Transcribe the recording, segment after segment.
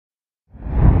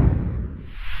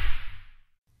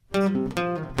It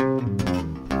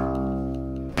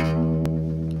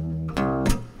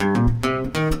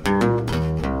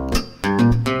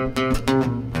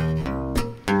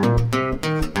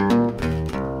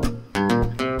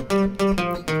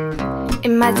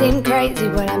might seem crazy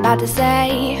what I'm about to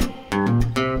say.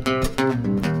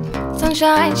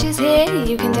 Sunshine, she's here,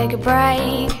 you can take a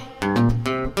break.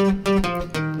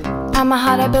 I'm a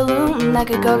hot air balloon that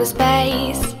could go to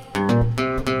space.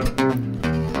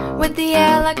 With the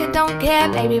air like I don't care,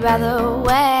 baby, by the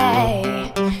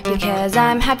way. Because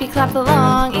I'm happy, clap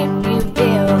along if you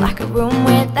feel like a room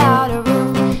without a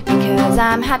roof. Because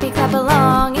I'm happy, clap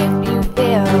along if you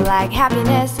feel like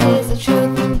happiness is the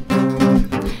truth.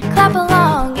 Clap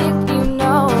along if you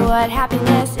know what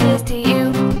happiness is to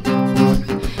you.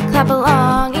 Clap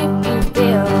along if you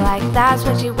feel like that's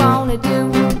what you wanna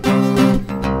do.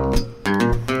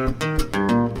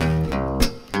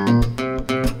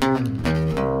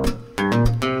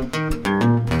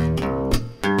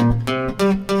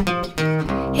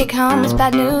 Here comes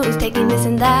bad news, taking this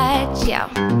and that, yo.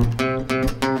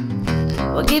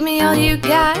 Well, give me all you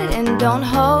got and don't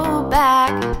hold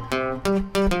back.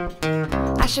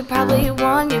 I should probably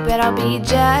warn you, but I'll be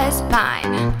just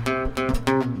fine.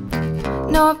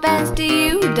 No offense to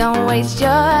you, don't waste your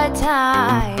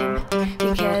time.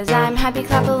 Because I'm happy,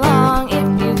 clap along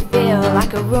if you feel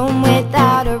like a room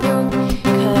without a roof.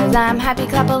 Because I'm happy,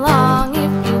 clap along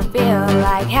if you feel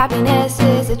like happiness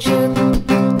is the truth.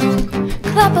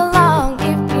 Clap along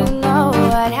if you know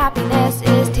what happiness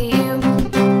is to you.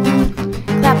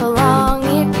 Clap along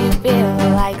if you feel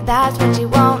like that's what you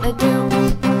wanna do.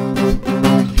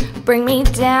 Bring me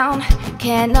down,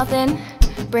 can't nothing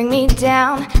bring me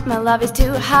down. My love is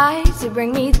too high to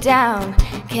bring me down.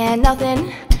 Can't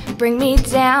nothing bring me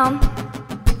down.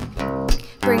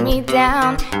 Bring me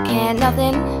down, can't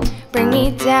nothing bring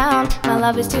me down. My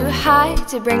love is too high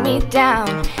to bring me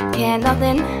down. Can't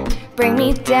nothing bring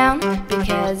me down.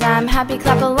 Because I'm happy,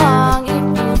 clap along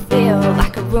if you feel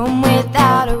like a room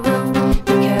without a roof.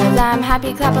 Because I'm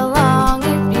happy, clap along